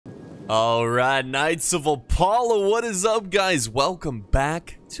Alright, Knights of Apollo, what is up, guys? Welcome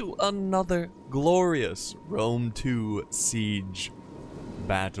back to another glorious Rome 2 Siege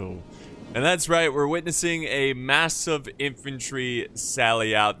battle. And that's right, we're witnessing a massive infantry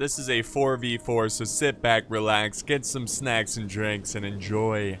sally out. This is a 4v4, so sit back, relax, get some snacks and drinks, and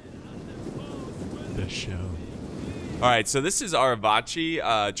enjoy the show. Alright, so this is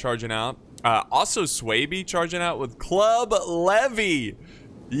Aravachi charging out. Also Swaby charging out with Club Levy.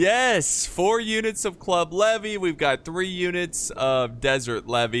 Yes, 4 units of Club Levy. We've got 3 units of Desert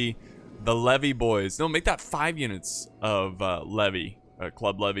Levy. The Levy boys. No, make that 5 units of Levy.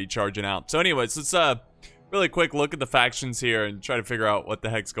 Club Levy charging out. So anyways, let's really quick look at the factions here and try to figure out what the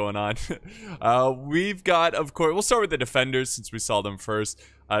heck's going on. We've got, of course, we'll start with the defenders since we saw them first.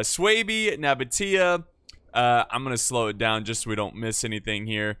 Swaby, Nabatea. I'm going to slow it down just so we don't miss anything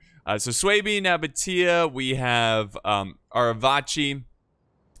here. So Swaby, Nabatea. We have Aravachi.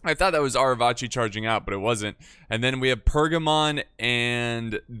 I thought that was Aravachi charging out, but it wasn't. And then we have Pergamon,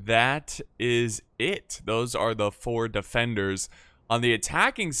 and that is it. Those are the 4 defenders. On the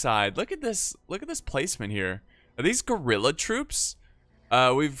attacking side, look at this placement here. Are these guerrilla troops?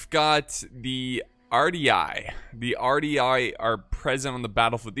 We've got the RDI. The RDI are present on the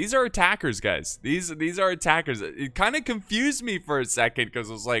battlefield. These are attackers, guys. These are attackers. It kind of confused me for a second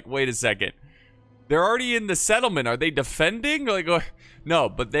because I was like, wait a second. They're already in the settlement. Are they defending? Like, no,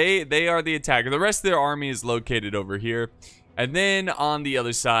 but they are the attacker. The rest of their army is located over here. And then on the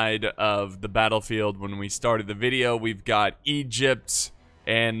other side of the battlefield, when we started the video, we've got Egypt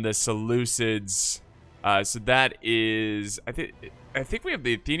and the Seleucids. So that is, I think we have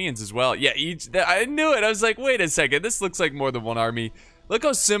the Athenians as well. Yeah, I knew it. I was like, wait a second. This looks like more than one army. Look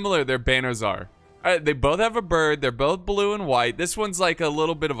how similar their banners are. They both have a bird. They're both blue and white. This one's like a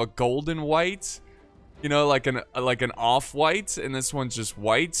little bit of a golden white. You know, like an off-white, and this one's just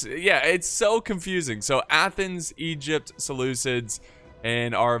white. Yeah, it's so confusing. So Athens, Egypt, Seleucids,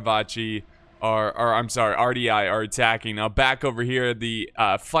 and Aravachi RDI are attacking. Now back over here, the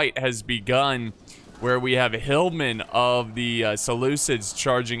fight has begun, where we have Hillman of the Seleucids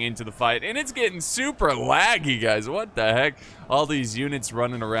charging into the fight, and it's getting super laggy, guys. What the heck? All these units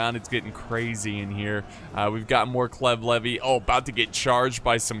running around. It's getting crazy in here. We've got more Club Levy. Oh, about to get charged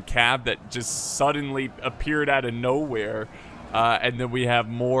by some cav that just suddenly appeared out of nowhere. And then we have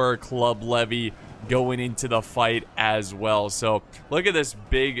more Club Levy going into the fight as well. So look at this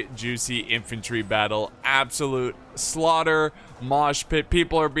big, juicy infantry battle. Absolute slaughter, mosh pit.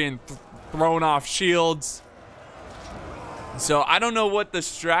 People are being thrown off shields. So I don't know what the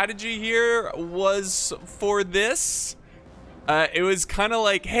strategy here was for this. It was kind of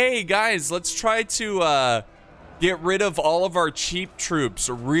like, hey guys, let's try to get rid of all of our cheap troops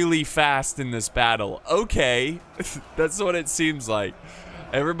really fast in this battle. Okay, that's what it seems like.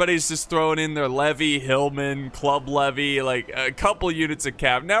 Everybody's just throwing in their Levy, Hillman, Club Levy, like a couple units of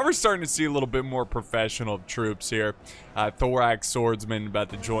cav. Now we're starting to see a little bit more professional troops here. Thorax swordsman about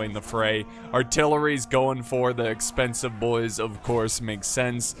to join the fray. Artillery's going for the expensive boys, of course, makes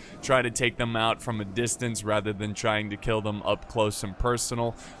sense. Try to take them out from a distance rather than trying to kill them up close and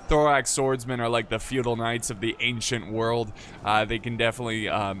personal. Thorax swordsmen are like the feudal knights of the ancient world. They can definitely,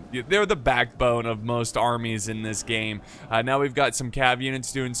 they're the backbone of most armies in this game. Now we've got some cav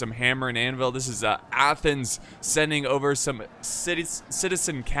units doing some hammer and anvil. This is Athens sending over some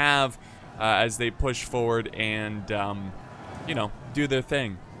citizen cav as they push forward and, you know, do their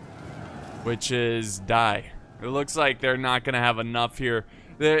thing, which is die. It looks like they're not going to have enough here.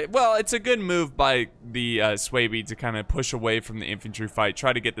 Well, it's a good move by the Swaby to kind of push away from the infantry fight,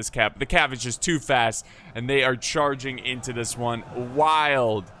 try to get this cav. The cav is just too fast, and they are charging into this one.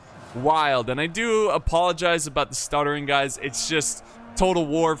 Wild. And I do apologize about the stuttering, guys. It's just total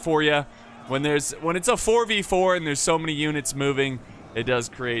war for you. When it's a 4v4 and there's so many units moving, it does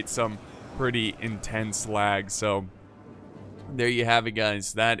create some pretty intense lag. So there you have it,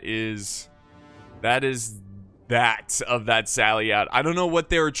 guys. That is that of that sally out. I don't know what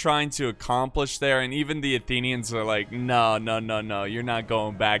they were trying to accomplish there, and even the Athenians are like, no, you're not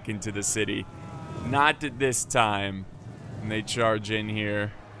going back into the city, not at this time. And they charge in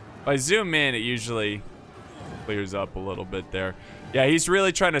here. If I zoom in, it usually clears up a little bit there. Yeah, he's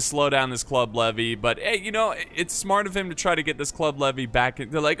really trying to slow down this Club Levy, but hey, you know, it's smart of him to try to get this Club Levy back.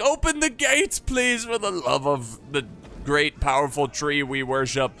 They're like, open the gates, please, for the love of the great, powerful tree we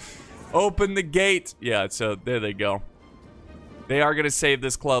worship. Open the gate. Yeah, so there they go. They are going to save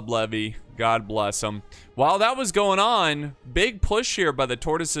this Club Levy. God bless them. While that was going on, big push here by the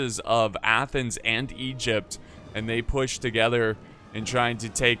tortoises of Athens and Egypt, and they push together in trying to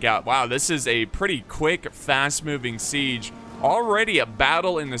take out. Wow, this is a pretty quick, fast-moving siege. already a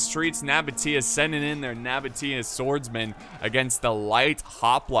battle in the streets. Nabatea sending in their Nabatea swordsmen against the light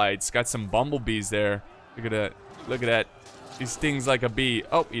hoplites. Got some bumblebees there. Look at that. Look at that. He stings like a bee.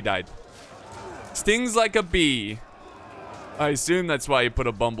 Oh, he died. Stings like a bee. I assume that's why you put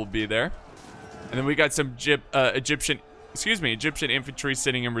a bumblebee there. And then we got some Egyptian infantry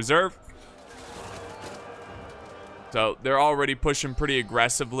sitting in reserve. So they're already pushing pretty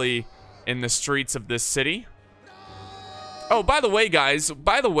aggressively in the streets of this city. Oh, by the way, guys,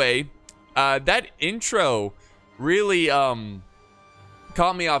 that intro really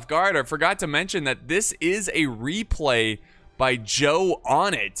caught me off guard. I forgot to mention that this is a replay by Joe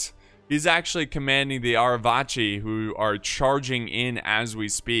on it. He's actually commanding the Aravachi, who are charging in as we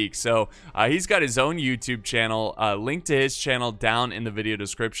speak. So he's got his own YouTube channel. Link to his channel down in the video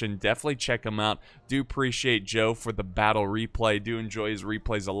description. Definitely check him out. Do appreciate Joe for the battle replay. Do enjoy his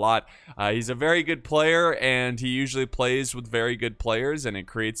replays a lot. He's a very good player, and he usually plays with very good players, and it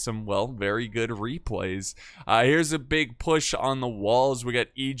creates some, well, very good replays. Here's a big push on the walls. We got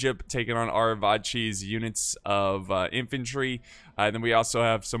Egypt taking on Aravachi's units of infantry. Then we also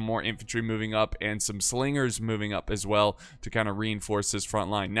have some more infantry moving up and some slingers moving up as well to kind of reinforce this front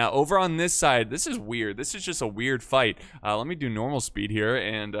line. Now, over on this side, this is weird. This is just a weird fight. Let me do normal speed here,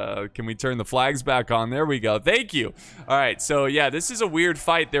 and can we turn the flags back on? There we go. Thank you. All right, so yeah, this is a weird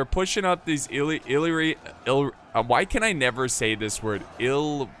fight. They're pushing up these why can I never say this word?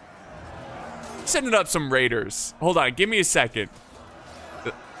 Sending up some raiders. Hold on, give me a second.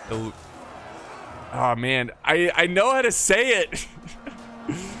 Oh man, I know how to say it.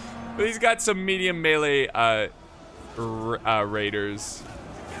 But he's got some medium melee raiders.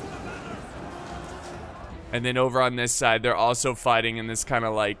 And then over on this side, they're also fighting in this kind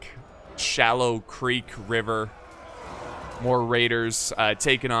of like shallow creek river. More raiders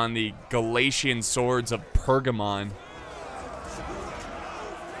taking on the Galatian swords of Pergamon.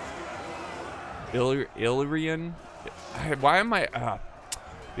 Illyrian? Why am I...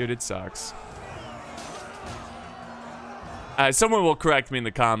 dude, it sucks. Someone will correct me in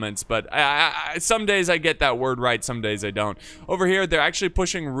the comments, but some days I get that word right, some days I don't. Over here, they're actually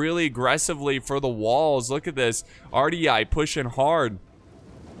pushing really aggressively for the walls. Look at this. RDI pushing hard.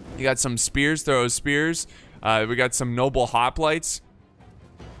 You got some spears, throws spears. We got some noble hoplites.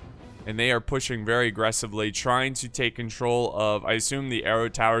 And they are pushing very aggressively, trying to take control of, I assume, the arrow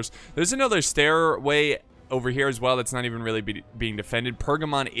towers. There's another stairway over here as well that's not even really being defended.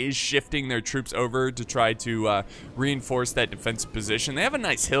 Pergamon is shifting their troops over to try to reinforce that defensive position. They have a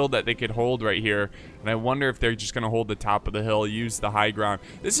nice hill that they could hold right here, and I wonder if they're just going to hold the top of the hill, use the high ground.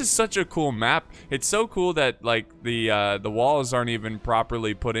 This is such a cool map. It's so cool that like the walls aren't even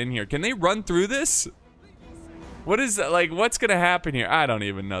properly put in here. Can they run through this? What is that? Like, what's gonna happen here? I don't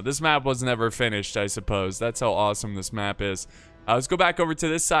even know. This map was never finished, I suppose. That's how awesome this map is. Let's go back over to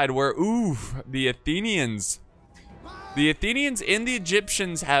this side where, ooh, the Athenians and the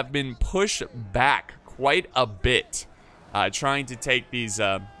Egyptians have been pushed back quite a bit, trying to take these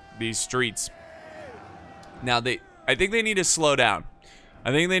streets. Now, I think they need to slow down.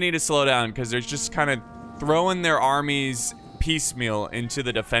 I think they need to slow down because they're just kind of throwing their armies piecemeal into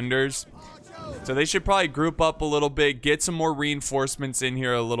the defenders. So they should probably group up a little bit, get some more reinforcements in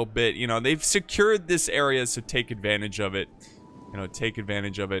here a little bit. You know, they've secured this area, so take advantage of it. You know, take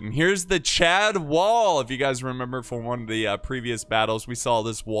advantage of it. And here's the Chad Wall. If you guys remember from one of the previous battles, we saw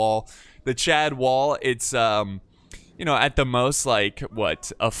this wall. The Chad Wall, it's, you know, at the most, like,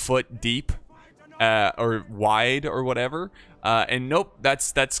 what, a foot deep or wide or whatever. And nope,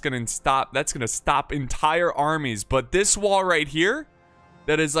 that's gonna stop entire armies. But this wall right here,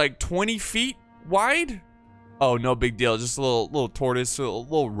 that is like 20 feet wide. Oh, no big deal. Just a little tortoise, a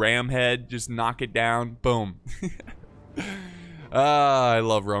little ram head. Just knock it down. Boom. I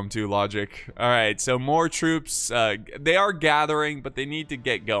love Rome 2 logic. All right, so more troops. They are gathering, but they need to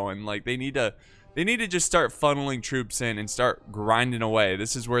get going. Like they need to just start funneling troops in and start grinding away.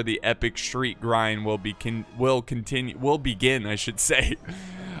 This is where the epic street grind will begin, I should say.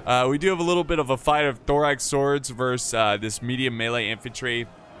 We do have a little bit of a fight of thorax swords versus this medium melee infantry,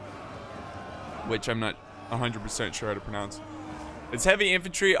 which I'm not 100% sure how to pronounce. It's heavy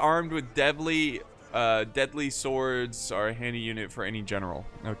infantry armed with deadly swords are a handy unit for any general.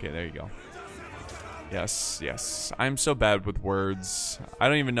 Okay, there you go. Yes. I'm so bad with words. I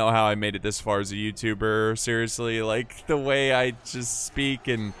don't even know how I made it this far as a YouTuber. Seriously, like the way I just speak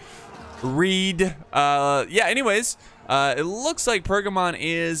and read. Yeah, anyways, it looks like Pergamon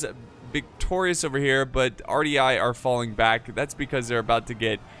is victorious over here, but RDI are falling back. That's because they're about to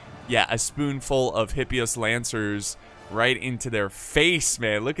get, yeah, a spoonful of Hippias Lancers right into their face,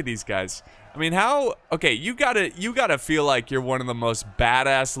 man. Look at these guys. I mean, how... Okay, you gotta feel like you're one of the most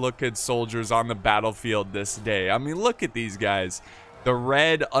badass looking soldiers on the battlefield this day. I mean, look at these guys. The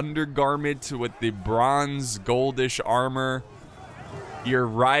red undergarment with the bronze goldish armor. You're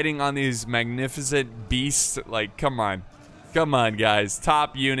riding on these magnificent beasts. Like, come on. Come on, guys.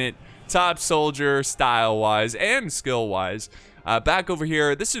 Top unit, top soldier style-wise and skill-wise. Back over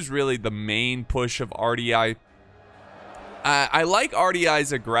here, this is really the main push of RDI. I like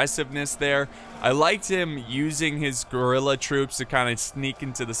RDI's aggressiveness there. I liked him using his guerrilla troops to kind of sneak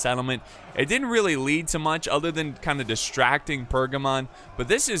into the settlement. It didn't really lead to much other than kind of distracting Pergamon. But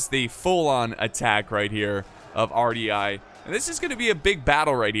this is the full-on attack right here of RDI. And this is going to be a big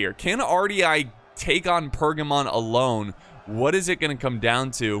battle right here. Can RDI take on Pergamon alone? What is it going to come down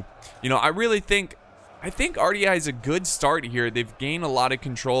to? You know, I think RDI is a good start here. They've gained a lot of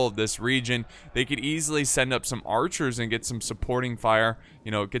control of this region. They could easily send up some archers and get some supporting fire.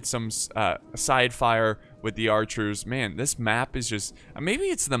 You know, get some side fire with the archers. Man, this map is just... maybe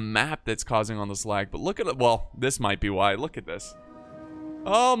it's the map that's causing all this lag. But look at it. Well, this might be why. Look at this.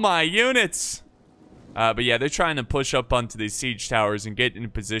 Oh, my units! But yeah, they're trying to push up onto these siege towers and get in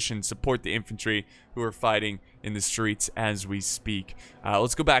position, support the infantry who are fighting in the streets as we speak.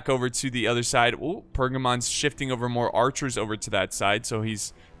 Let's go back over to the other side. Oh, Pergamon's shifting over more archers over to that side, so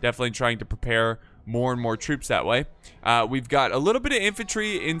he's definitely trying to prepare more and more troops that way. We've got a little bit of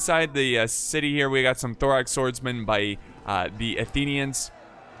infantry inside the city here. We got some thorax swordsmen by the Athenians.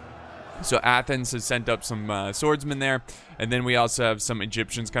 So Athens has sent up some swordsmen there. And then we also have some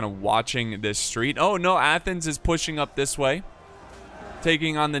Egyptians kind of watching this street. Oh, no, Athens is pushing up this way,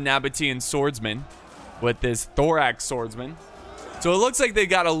 taking on the Nabatean swordsmen with this thorax swordsman. So it looks like they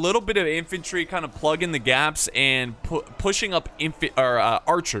got a little bit of infantry kind of plugging the gaps and pushing up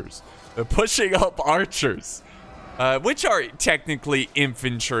archers. They're pushing up archers, which are technically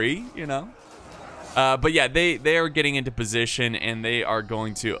infantry, you know. But yeah, they are getting into position and they are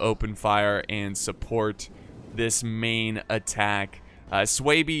going to open fire and support this main attack.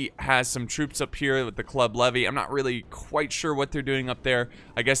 Swaby has some troops up here with the club levy. I'm not really quite sure what they're doing up there.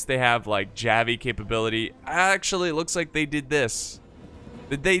 I guess they have like Javi capability. Actually, it looks like they did this.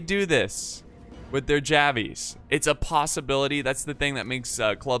 Did they do this with their Javies? It's a possibility. That's the thing that makes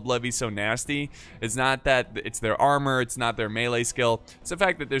club levy so nasty. It's not that it's their armor, it's not their melee skill. It's the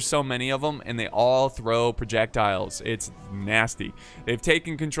fact that there's so many of them and they all throw projectiles. It's nasty. They've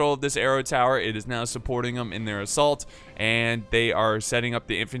taken control of this arrow tower. It is now supporting them in their assault, and they are setting up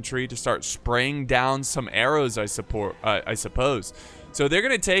the infantry to start spraying down some arrows, I suppose. So they're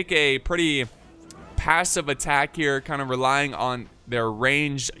going to take a pretty passive attack here, kind of relying on their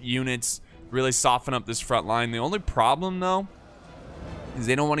ranged units, really soften up this front line. The only problem, though, is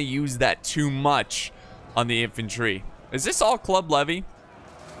they don't want to use that too much on the infantry. Is this all club levy?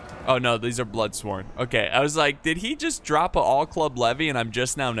 Oh, no, these are bloodsworn. Okay, I was like, did he just drop an all club levy and I'm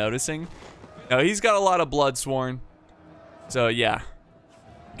just now noticing? No, he's got a lot of bloodsworn. So, yeah.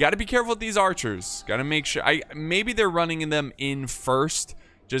 Got to be careful with these archers. Got to make sure. Maybe they're running them in first,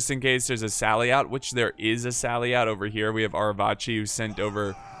 just in case there's a sally out, which there is a sally out over here. We have Aravachi who sent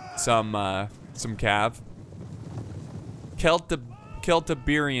over some cav.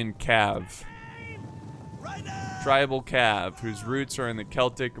 Celtiberian cav. Tribal cav, whose roots are in the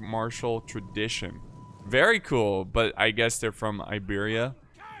Celtic martial tradition. Very cool, but I guess they're from Iberia.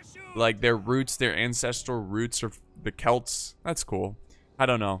 Like their roots, their ancestral roots are the Celts. That's cool. I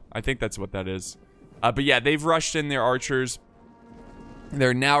don't know. I think that's what that is. But yeah, they've rushed in their archers.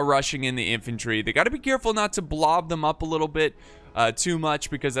 They're now rushing in the infantry. They got to be careful not to blob them up a little bit too much,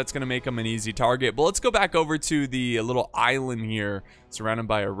 because that's going to make them an easy target. But let's go back over to the little island here surrounded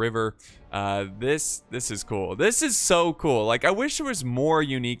by a river. This is cool. This is so cool. Like, I wish there was more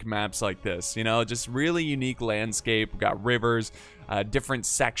unique maps like this, you know, just really unique landscape. We've got rivers, different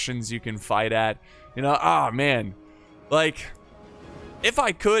sections you can fight at, you know. Oh man, like if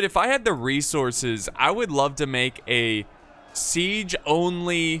I had the resources, I would love to make a siege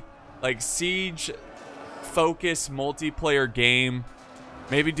only, like siege focus multiplayer game.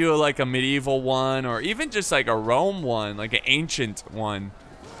 Maybe do like a medieval one, or even just like a Rome one, like an ancient one,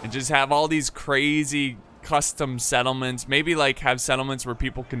 and just have all these crazy custom settlements. Maybe like have settlements where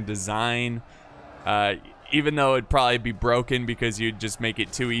people can design, even though it'd probably be broken because you'd just make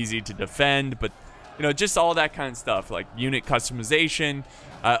it too easy to defend. But you know, just all that kind of stuff, like unit customization.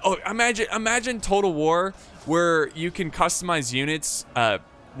 Oh, imagine Total War, where you can customize units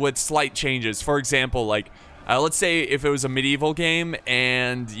with slight changes. For example, like let's say if it was a medieval game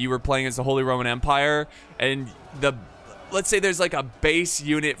and you were playing as the Holy Roman Empire, and let's say there's like a base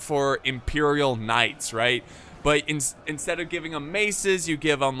unit for Imperial Knights, right? But instead of giving them maces, you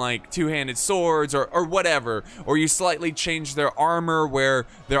give them like two-handed swords or whatever. Or you slightly change their armor where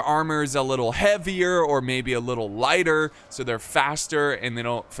their armor is a little heavier or maybe a little lighter, so they're faster and they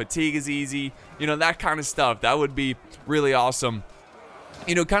don't fatigue as easy. You know, that kind of stuff. That would be really awesome.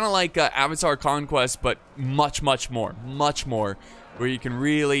 You know, kind of like Avatar Conquest, but much more, where you can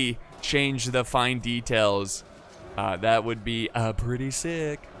really change the fine details. That would be pretty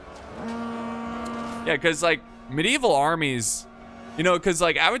sick. Yeah, because like medieval armies, you know, because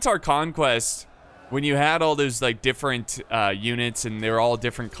like Avatar Conquest, when you had all those like different units and they're all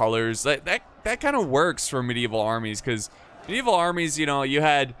different colors, that kind of works for medieval armies, because medieval armies, you know, you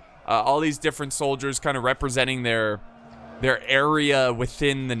had all these different soldiers kind of representing their area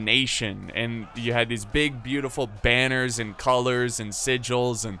within the nation, and you had these big beautiful banners and colors and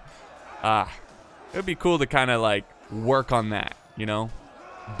sigils, and it would be cool to kind of like work on that, you know,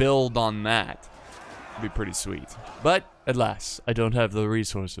 build on that. It'd be pretty sweet, but alas, I don't have the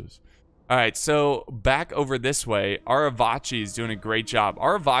resources. All right, so back over this way, Aravachi is doing a great job.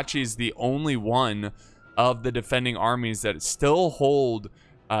 Aravachi is the only one of the defending armies that still hold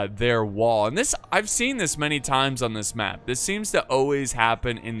their wall, and this, I've seen this many times on this map. This seems to always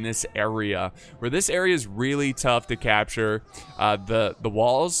happen in this area, where this area is really tough to capture the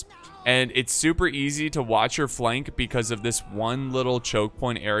walls, and it's super easy to watch your flank because of this one little choke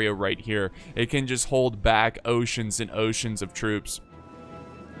point area right here. It can just hold back oceans and oceans of troops.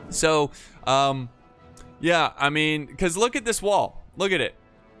 So yeah, I mean, because look at this wall, look at it.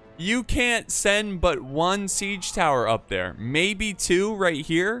 You can't send but one siege tower up there. Maybe two right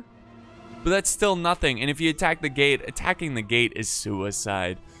here. But that's still nothing. And if you attack the gate, attacking the gate is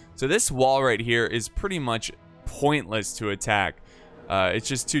suicide. So this wall right here is pretty much pointless to attack. It's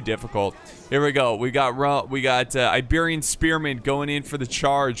just too difficult. Here we go. We got Iberian spearmen going in for the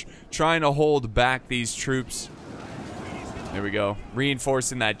charge, trying to hold back these troops. There we go.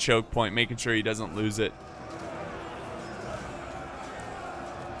 Reinforcing that choke point, making sure he doesn't lose it.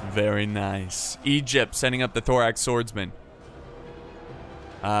 Very nice. Egypt sending up the thorax swordsman.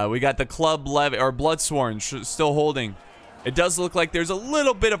 We got the club or bloodsworn still holding. It does look like there's a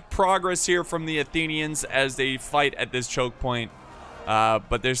little bit of progress here from the Athenians as they fight at this choke point,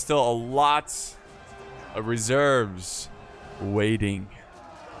 but there's still a lot of reserves waiting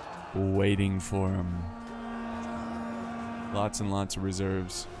for them. Lots and lots of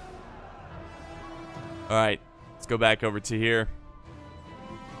reserves. All right, let's go back over to here.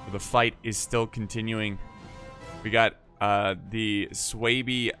 The fight is still continuing. We got the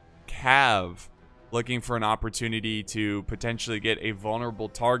Swaby Cav looking for an opportunity to potentially get a vulnerable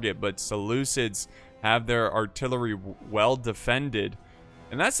target, but Seleucids have their artillery well defended.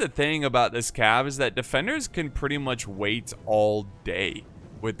 And that's the thing about this Cav, is that defenders can pretty much wait all day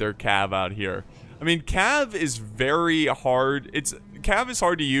with their Cav out here. I mean, Cav is very hard. Cav is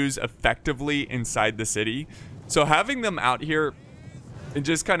hard to use effectively inside the city. So having them out here and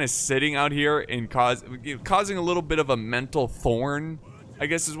just kind of sitting out here and causing a little bit of a mental thorn, I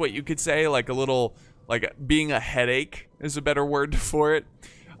guess is what you could say, like a little, like being a headache is a better word for it.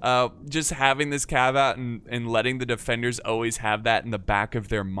 Just having this Cav out and letting the defenders always have that in the back of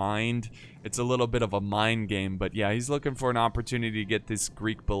their mind. It's a little bit of a mind game, but yeah, he's looking for an opportunity to get this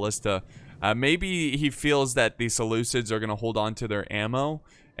Greek ballista. Maybe he feels that the Seleucids are going to hold on to their ammo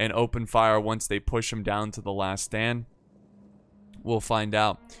and open fire once they push him down to the last stand. We'll find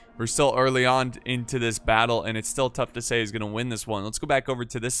out. We're still early on into this battle, and it's still tough to say who's going to win this one. Let's go back over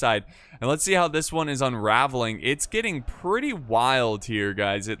to this side, and let's see how this one is unraveling. It's getting pretty wild here,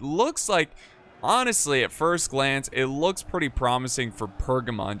 guys. It looks like, honestly, at first glance, it looks pretty promising for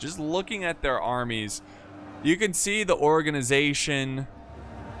Pergamon. Just looking at their armies, you can see the organization,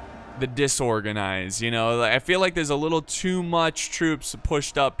 the disorganized. You know, I feel like there's a little too much troops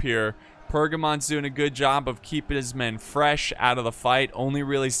pushed up here. Pergamon's doing a good job of keeping his men fresh out of the fight, only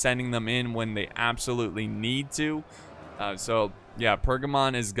really sending them in when they absolutely need to. So, yeah,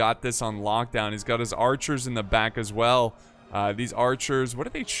 Pergamon has got this on lockdown. He's got his archers in the back as well. These archers, what are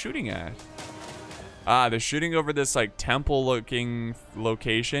they shooting at? They're shooting over this, like, temple-looking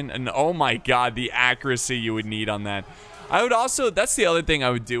location. And, oh my god, the accuracy you would need on that. I would also, that's the other thing I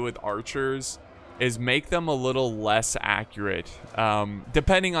would do with archers, is make them a little less accurate,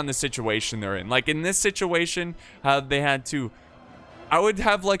 depending on the situation they're in. Like in this situation, they had to, I would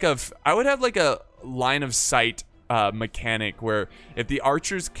have like a line of sight mechanic where if the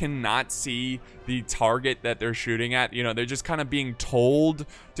archers cannot see the target that they're shooting at, you know, they're just kind of being told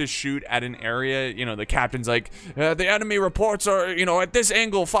to shoot at an area. You know, the captain's like, the enemy reports are, you know, at this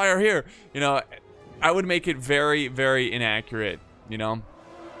angle, fire here. You know, I would make it very, very inaccurate, you know.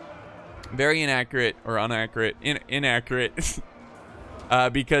 Very inaccurate, or inaccurate, inaccurate,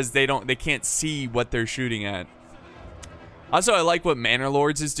 because they can't see what they're shooting at. Also, I like what Manor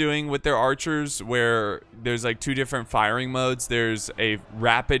Lords is doing with their archers, where there's like 2 different firing modes. There's a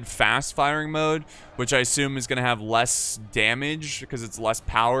rapid fast firing mode, which I assume is going to have less damage because it's less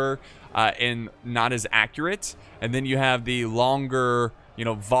power and not as accurate. And then you have the longer, you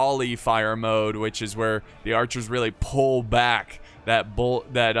know, volley fire mode, which is where the archers really pull back that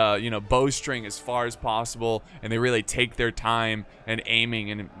you know, bowstring as far as possible, and they really take their time and aiming,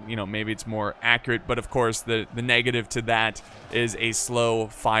 and you know, maybe it's more accurate, but of course the negative to that is a slow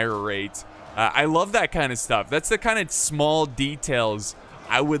fire rate. I love that kind of stuff. That's the kind of small details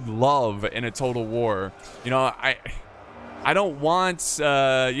I would love in a Total War. You know, I don't want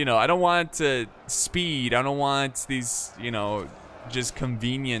you know, I don't want speed. I don't want these, you know, just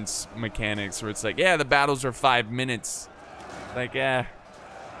convenience mechanics where it's like, yeah, the battles are 5 minutes. Like, I'd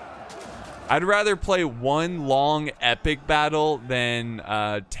rather play one long epic battle than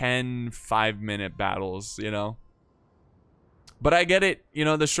 10 5-minute battles, you know? But I get it, you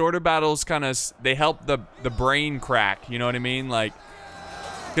know, the shorter battles kind of, they help the brain crack, you know what I mean? Like,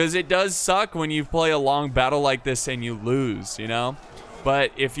 because it does suck when you play a long battle like this and you lose, you know?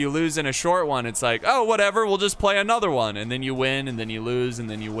 But if you lose in a short one, it's like, oh, whatever, we'll just play another one. And then you win, and then you lose, and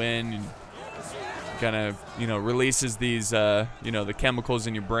then you win, and kind of, you know, releases these, you know, the chemicals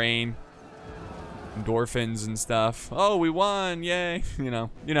in your brain, endorphins and stuff. Oh, we won, yay. You know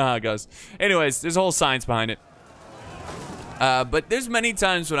how it goes. Anyways, there's a whole science behind it. But there's many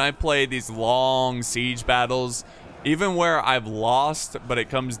times when I play these long siege battles, even where I've lost, but it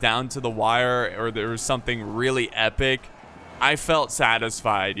comes down to the wire, or there's something really epic, I felt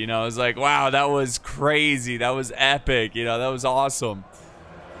satisfied. You know, I was like, wow, that was crazy, that was epic, you know, that was awesome.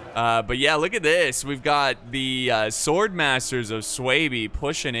 But yeah, look at this. We've got the sword masters of Swaby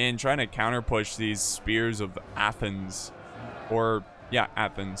pushing in, trying to counter push these spears of Athens. Or, yeah,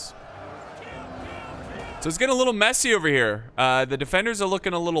 Athens. So it's getting a little messy over here. The defenders are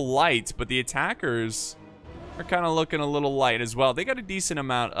looking a little light, but the attackers are kind of looking a little light as well. They got a decent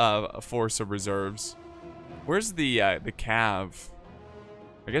amount of force of reserves. Where's the cav?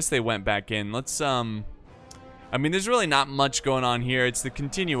 I guess they went back in. Let's, I mean, there's really not much going on here. It's the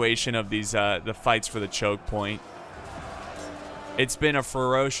continuation of these, the fights for the choke point. It's been a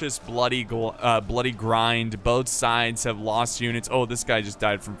ferocious, bloody grind. Both sides have lost units. Oh, this guy just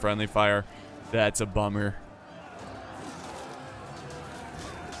died from friendly fire. That's a bummer.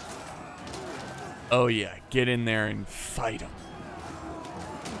 Oh yeah, get in there and fight him.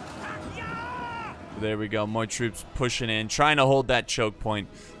 There we go, more troops pushing in, trying to hold that choke point.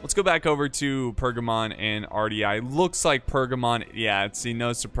 Let's go back over to Pergamon and RDI. Looks like Pergamon, yeah, see,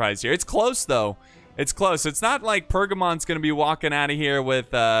 no surprise here. It's close though. It's close. It's not like Pergamon's going to be walking out of here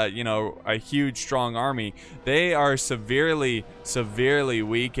with, you know, a huge, strong army. They are severely, severely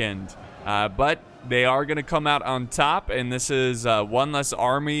weakened. But they are going to come out on top, and this is one less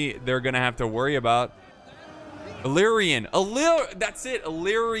army they're going to have to worry about. Illyrian. That's it,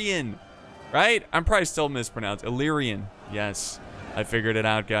 Illyrian. Right? I'm probably still mispronounced. Illyrian. Yes. I figured it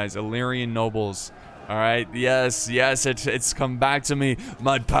out, guys. Illyrian nobles. All right. Yes. Yes. It's come back to me.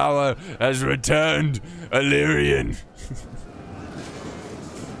 My power has returned. Illyrian.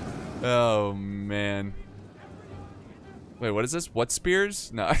 Oh, man. Wait, what is this? What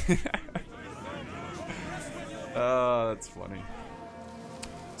spears? No. Oh, that's funny.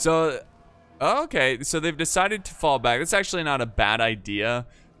 So, okay. So they've decided to fall back. That's actually not a bad idea.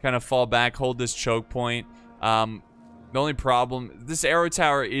 Kind of fall back, hold this choke point. The only problem, this arrow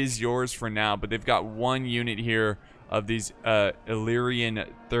tower is yours for now, but they've got one unit here of these Illyrian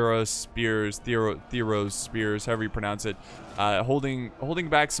Theros spears, however you pronounce it, holding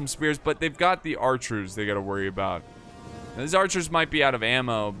back some spears, but they've got the archers they got to worry about. Now, these archers might be out of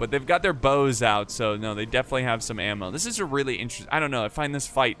ammo, but they've got their bows out, so no, they definitely have some ammo. This is a really interesting, I don't know, I find this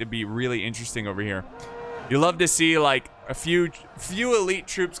fight to be really interesting over here. You love to see like a few elite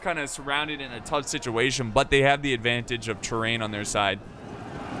troops kind of surrounded in a tough situation, but they have the advantage of terrain on their side.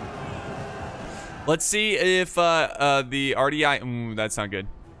 Let's see if the RDI, that's not good.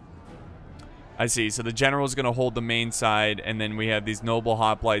 I see, so the general's gonna hold the main side, and then we have these noble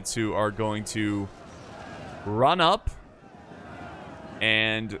hoplites who are going to run up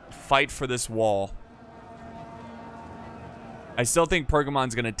and fight for this wall. I still think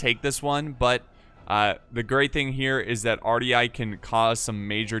Pergamon's gonna take this one, but the great thing here is that RDI can cause some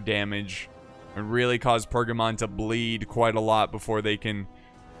major damage and really cause Pergamon to bleed quite a lot before they can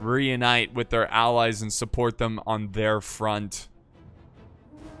reunite with their allies and support them on their front.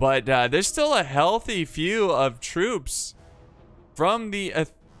 But there's still a healthy few of troops from the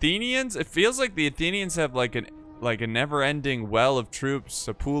Athenians, it feels like the Athenians have like a never-ending well of troops,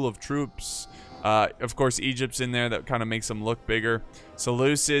 a pool of troops. Of course, Egypt's in there. That kind of makes them look bigger.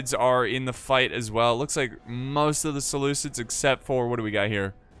 Seleucids are in the fight as well. It looks like most of the Seleucids, except for, what do we got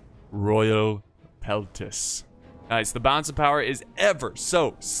here? Royal Peltis. Nice. The balance of power is ever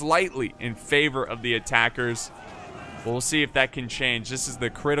so slightly in favor of the attackers. We'll see if that can change. This is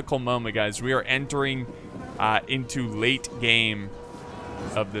the critical moment, guys. We are entering into late game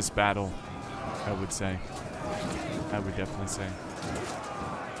of this battle, I would say. I would definitely say.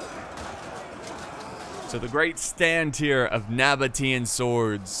 So the great stand here of Nabatean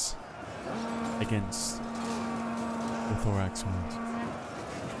swords against the thorax ones.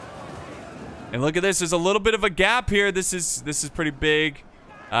 And look at this, there's a little bit of a gap here. This is pretty big.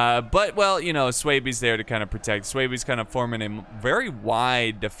 But, well, you know, Swaby's there to kind of protect. Swaby's kind of forming a very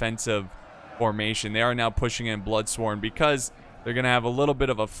wide defensive formation. They are now pushing in Bloodsworn because they're going to have a little bit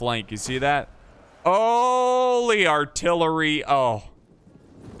of a flank. You see that? Holy artillery. Oh,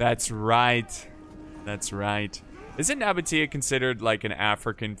 that's right. That's right. Isn't Nabatea considered like an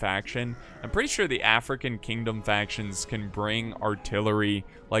African faction? I'm pretty sure the African kingdom factions can bring artillery,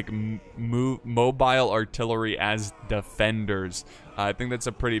 like mobile artillery as defenders. I think that's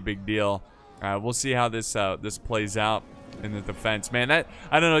a pretty big deal. We'll see how this this plays out in the defense. Man, that,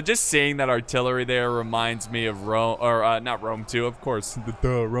 I don't know, just seeing that artillery there reminds me of Rome, or not Rome 2, of course.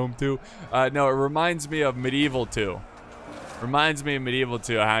 Rome 2. No, it reminds me of Medieval 2. Reminds me of Medieval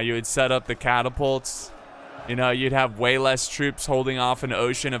 2, how you would set up the catapults. You know, you'd have way less troops holding off an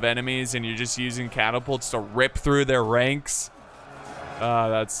ocean of enemies, and you're just using catapults to rip through their ranks.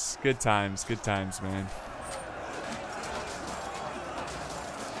 That's good times, man.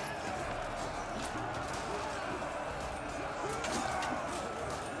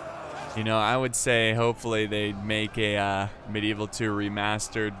 You know, I would say hopefully they'd make a Medieval 2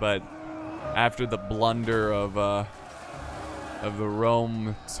 remastered, but after the blunder of the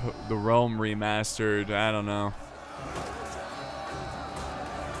Rome remastered, I don't know.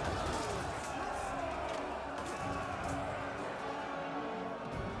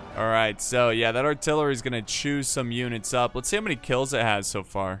 All right, so yeah, that artillery is gonna chew some units up. Let's see how many kills it has so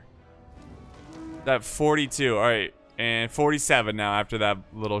far. That 42. All right, and 47 now after that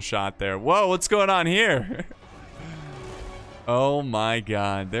little shot there. Whoa, what's going on here? Oh my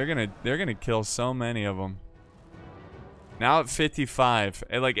God, they're gonna kill so many of them. Now at 55,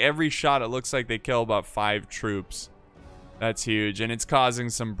 and like every shot, it looks like they kill about 5 troops. That's huge, and it's causing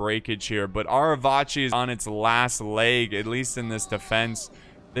some breakage here. But Aravachi is on its last leg, at least in this defense.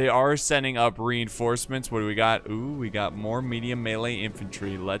 They are setting up reinforcements. What do we got? Ooh, we got more medium melee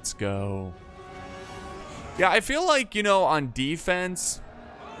infantry. Let's go. Yeah, I feel like, you know, on defense,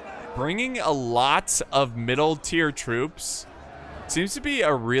 bringing a lot of middle tier troops seems to be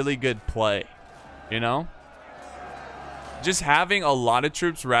a really good play, you know? Just having a lot of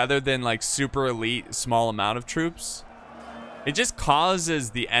troops rather than like super elite small amount of troops, it just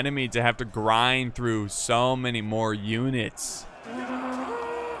causes the enemy to have to grind through so many more units.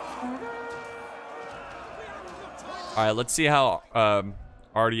 All right, let's see how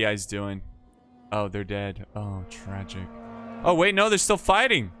RDI's doing. Oh, they're dead. Oh, tragic. Oh wait, no, they're still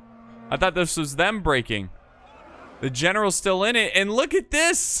fighting. I thought this was them breaking. The general's still in it, and look at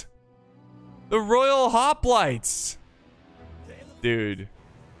this, the Royal Hoplites. Dude,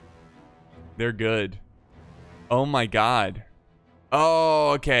 they're good. Oh my God.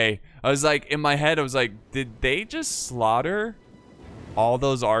 Oh, okay. I was like, in my head, I was like, did they just slaughter all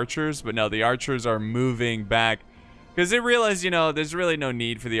those archers? But no, the archers are moving back because they realize, you know, there's really no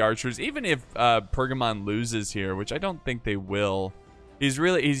need for the archers. Even if Pergamon loses here, which I don't think they will, he's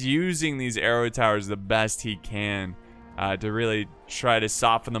using these arrow towers the best he can to really try to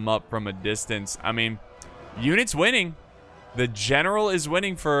soften them up from a distance. I mean, units winning. The general is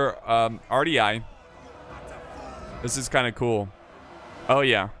winning for RDI. This is kind of cool. Oh,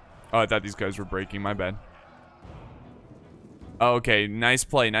 yeah. Oh, I thought these guys were breaking. My bad. Oh, okay. Nice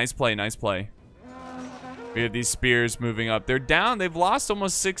play. Nice play. Nice play. We have these spears moving up. They're down. They've lost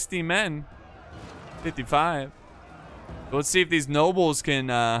almost 60 men. 55. Let's see if these nobles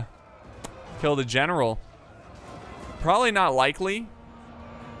can kill the general. Probably not likely.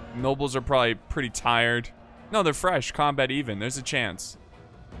 Nobles are probably pretty tired. No, they're fresh. Combat even. There's a chance.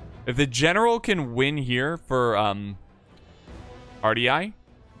 If the general can win here for RDI,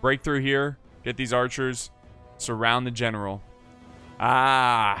 break through here, get these archers, surround the general.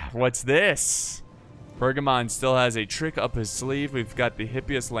 Ah, what's this? Pergamon still has a trick up his sleeve. We've got the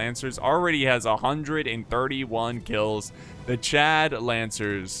Hippias Lancers. Already has 131 kills. The Chad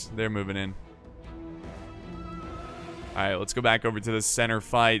Lancers, they're moving in. All right, let's go back over to the center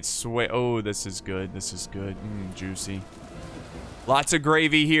fight. Oh, this is good. This is good. Juicy. Lots of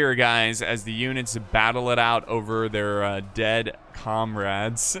gravy here, guys, as the units battle it out over their dead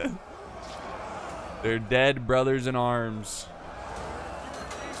comrades. Their dead brothers in arms.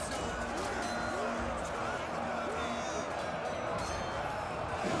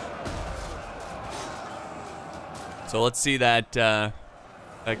 So let's see that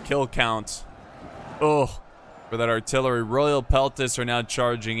kill count. Oh, for that artillery. Royal Peltis are now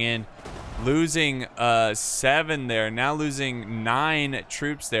charging in. Losing 7 there. Now losing 9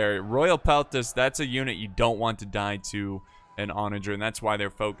 troops there. Royal Peltis, that's a unit you don't want to die to an onager, and that's why they're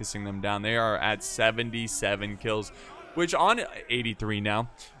focusing them down. They are at 77 kills, which on 83 now.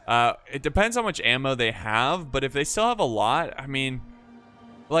 It depends how much ammo they have, but if they still have a lot, I mean,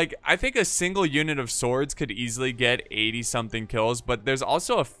 like, I think a single unit of swords could easily get 80-something kills, but there's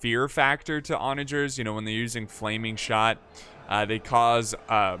also a fear factor to onagers, you know, when they're using flaming shot. They cause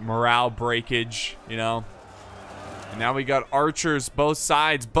morale breakage, you know. And now we got archers, both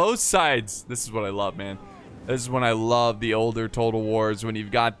sides, both sides. This is what I love, man. This is when I love the older Total Wars, when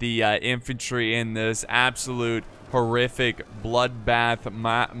you've got the infantry in this absolute horrific bloodbath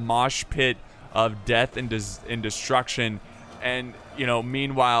mosh pit of death and destruction. And, you know,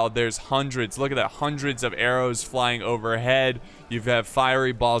 meanwhile, there's hundreds. Look at that. Hundreds of arrows flying overhead. You have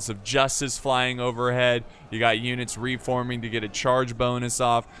fiery balls of justice flying overhead. You got units reforming to get a charge bonus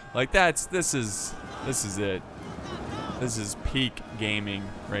off. Like, this is it. This is peak gaming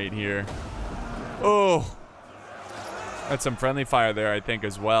right here. Oh. That's some friendly fire there, I think,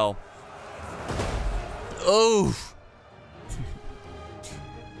 as well. Oh.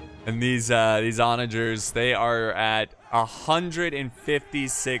 And these onagers, they are at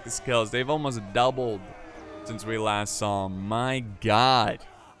 156 kills. They've almost doubled since we last saw them. My God.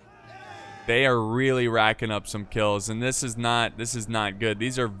 They are really racking up some kills, and this is not good.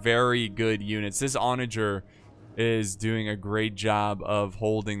 These are very good units. This onager is doing a great job of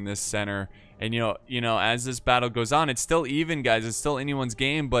holding this center. And you know, as this battle goes on, it's still even, guys. It's still anyone's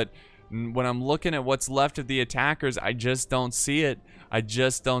game, but when I'm looking at what's left of the attackers, I just don't see it. I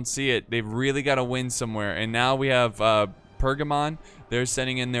just don't see it. They've really got to win somewhere. And now we have Pergamon. They're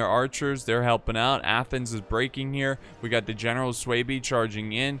sending in their archers. They're helping out. Athens is breaking here. We got the General Swaby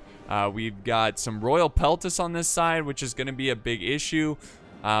charging in. We've got some Royal Peltis on this side, which is going to be a big issue.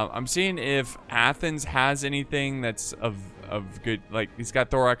 I'm seeing if Athens has anything that's of good. Like, he's got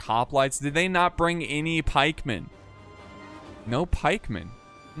Thorac Hoplites. Did they not bring any pikemen? No pikemen.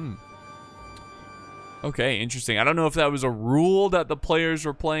 Okay, interesting. I don't know if that was a rule that the players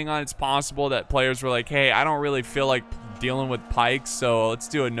were playing on. It's possible that players were like, hey, I don't really feel like dealing with pikes, so let's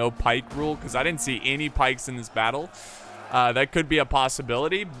do a no pike rule, because I didn't see any pikes in this battle. That could be a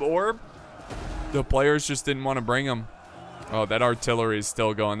possibility, or the players just didn't want to bring them. Oh, that artillery is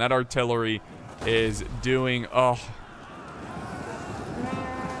still going. That artillery is doing... Oh.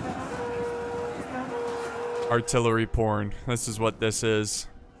 Artillery porn. This is what this is.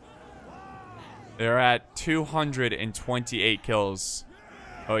 They're at 228 kills.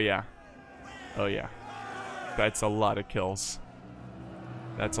 Oh, yeah. Oh, yeah. That's a lot of kills.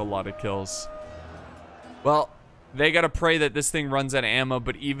 That's a lot of kills. Well, they got to pray that this thing runs out of ammo,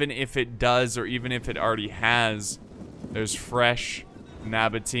 but even if it does, or even if it already has, there's fresh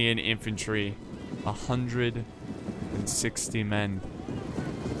Nabatean infantry. 160 men.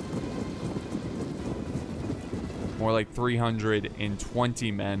 More like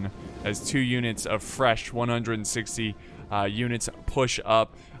 320 men. As 2 units of fresh 160 units push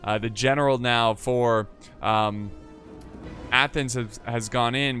up. The general now for Athens has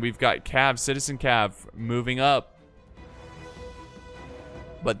gone in. We've got Cav, Citizen Cav, moving up.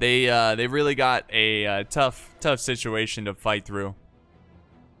 But they really got a tough situation to fight through.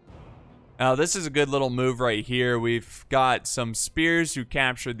 Now, this is a good little move right here. We've got some spears who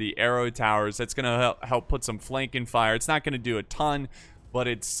captured the arrow towers. That's going to help put some flanking fire. It's not going to do a ton, but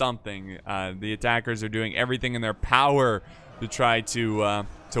it's something. The attackers are doing everything in their power to try to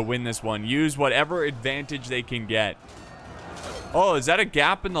win this one. Use whatever advantage they can get. Oh, is that a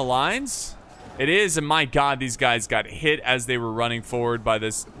gap in the lines? It is, and my God, these guys got hit as they were running forward by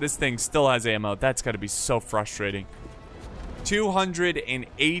this. This thing still has ammo. That's got to be so frustrating.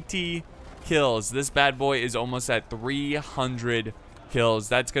 280 kills. This bad boy is almost at 300 kills.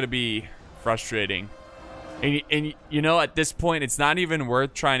 That's going to be frustrating. And you know, at this point, it's not even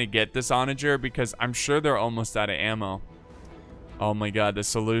worth trying to get this onager because I'm sure they're almost out of ammo. Oh my God, the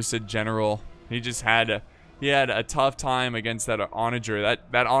Seleucid general. He had a tough time against that onager.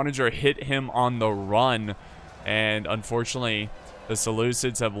 That onager hit him on the run, and unfortunately, The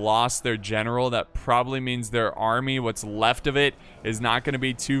Seleucids have lost their general. That probably means their army, what's left of it, is not going to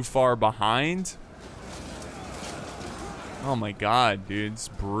be too far behind. Oh my god, dude. It's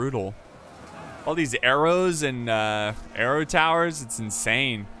brutal. All these arrows and arrow towers, it's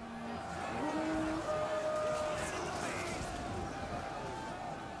insane.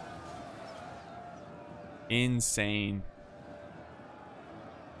 Insane.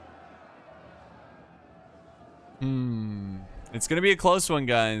 It's going to be a close one,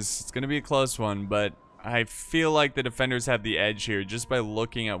 guys. It's going to be a close one, but I feel like the defenders have the edge here just by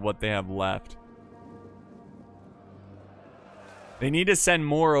looking at what they have left. They need to send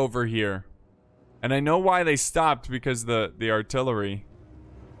more over here. And I know why they stopped, because the artillery.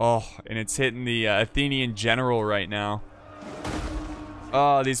 Oh, and it's hitting the Athenian general right now.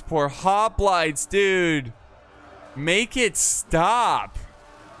 Oh, these poor hoplites, dude. Make it stop.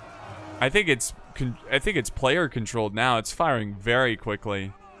 I think it's player controlled now. It's firing very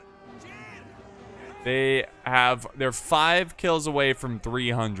quickly. They're 5 kills away from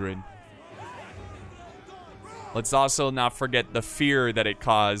 300. Let's also not forget the fear that it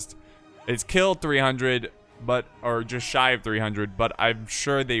caused. It's killed 300, or just shy of 300, but I'm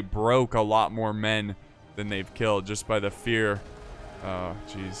sure they broke a lot more men than they've killed just by the fear. Oh,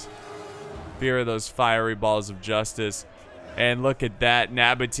 jeez. Fear of those fiery balls of justice. And look at that.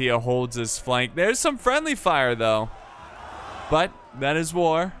 Nabatea holds his flank. There's some friendly fire, though. But that is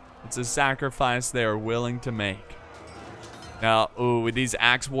war. It's a sacrifice they are willing to make. Now, ooh, these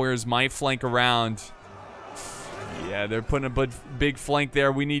axe warriors might flank around. Yeah, they're putting a big flank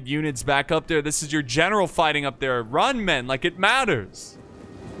there. We need units back up there. This is your general fighting up there. Run, men, like it matters.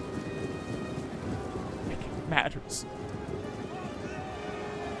 Like it matters.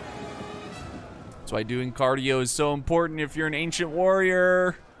 That's why doing cardio is so important if you're an ancient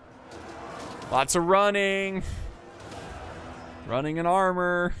warrior. Lots of running. Running in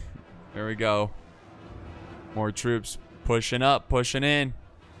armor. There we go. More troops pushing up, pushing in.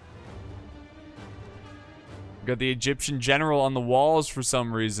 Got the Egyptian general on the walls for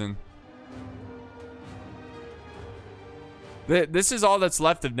some reason. This is all that's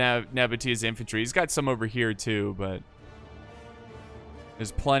left of Nabatea's infantry. He's got some over here too, but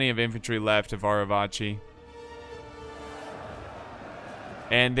there's plenty of infantry left of Aravaci.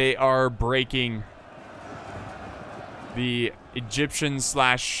 And they are breaking the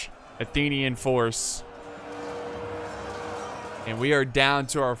Egyptian/Athenian force. And we are down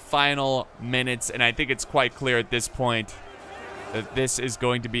to our final minutes, and I think it's quite clear at this point that this is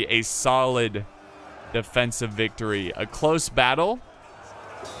going to be a solid defensive victory. A close battle.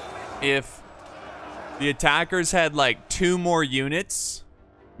 If the attackers had like 2 more units,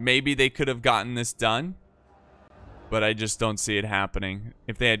 maybe they could have gotten this done. But I just don't see it happening.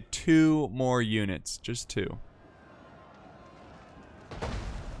 If they had 2 more units, just 2.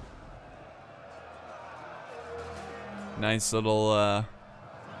 Nice little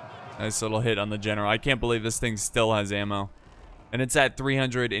hit on the general. I can't believe this thing still has ammo. And it's at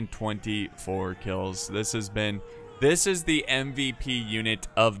 324 kills. This is the MVP unit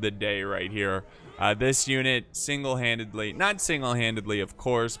of the day right here. This unit single-handedly, not single-handedly of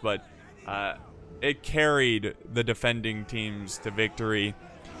course, but it carried the defending teams to victory.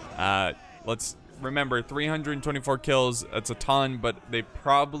 Let's remember, 324 kills, that's a ton, but they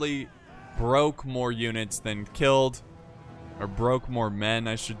probably broke more units than killed. Or broke more men,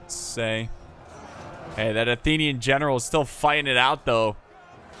 I should say. Hey, that Athenian general is still fighting it out, though.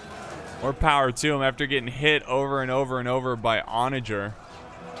 More power to him after getting hit over and over and over by Onager.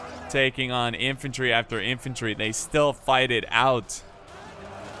 Taking on infantry after infantry. They still fight it out.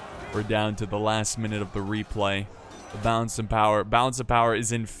 We're down to the last minute of the replay. The balance of power. Balance of power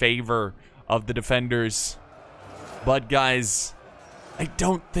is in favor of the defenders. But, guys, I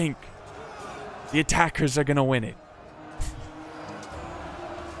don't think the attackers are going to win it.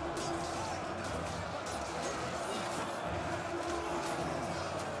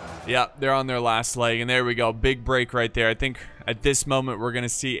 Yep, they're on their last leg, and there we go. Big break right there. I think at this moment we're going to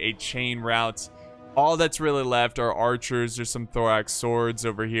see a chain rout. All that's really left are archers. There's some thorax swords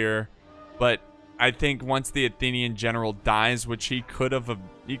over here. But I think once the Athenian general dies, which he could have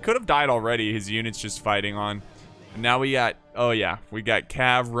died already, his unit's just fighting on. And now we got, oh yeah, we got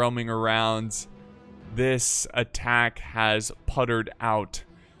Cav roaming around. This attack has puttered out.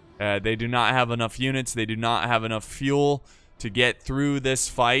 They do not have enough units. They do not have enough fuel to get through this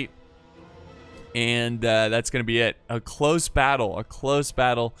fight. And that's going to be it. A close battle. A close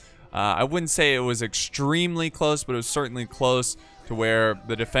battle. I wouldn't say it was extremely close, but it was certainly close to where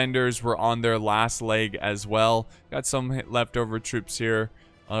the defenders were on their last leg as well. Got some leftover troops here.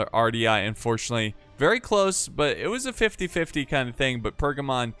 RDI, unfortunately, Very close, but it was a 50-50 kind of thing. But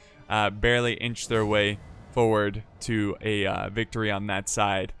Pergamon barely inched their way forward to a victory on that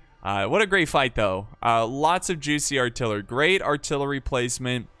side. What a great fight, though. Lots of juicy artillery. Great artillery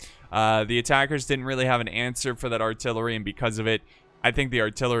placement. The attackers didn't really have an answer for that artillery, and because of it, I think the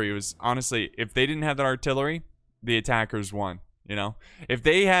artillery was, honestly, if they didn't have that artillery, the attackers won. You know, if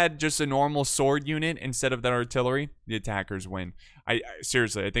they had just a normal sword unit instead of that artillery, the attackers win.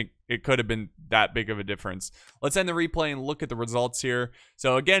 Seriously, I think it could have been that big of a difference. Let's end the replay and look at the results here.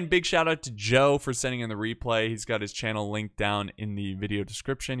 So again, big shout out to Joe for sending in the replay. He's got his channel linked down in the video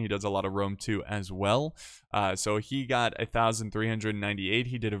description. He does a lot of Rome 2 as well. So he got 1,398.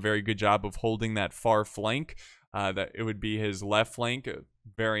 He did a very good job of holding that far flank. That it would be his left flank.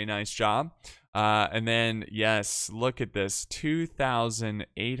 Very nice job. And then, yes, look at this.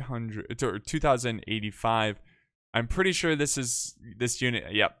 2,800 or 2,085. I'm pretty sure this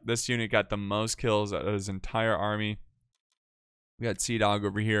unit. Yep, this unit got the most kills out of his entire army. We got Sea Dog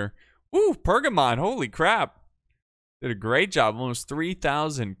over here. Ooh, Pergamon. Holy crap. Did a great job. Almost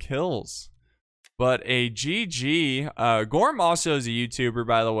 3,000 kills. But a GG. Gorm also is a YouTuber,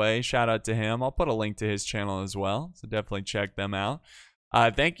 by the way. Shout out to him. I'll put a link to his channel as well. So definitely check them out.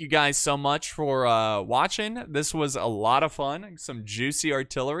 Thank you guys so much for watching. This was a lot of fun. Some juicy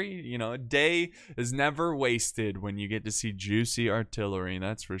artillery. You know, a day is never wasted when you get to see juicy artillery.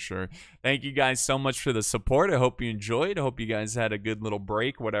 That's for sure. Thank you guys so much for the support. I hope you enjoyed. I hope you guys had a good little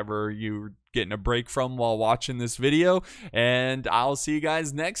break, whatever you're getting a break from while watching this video. And I'll see you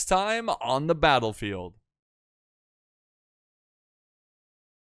guys next time on the battlefield.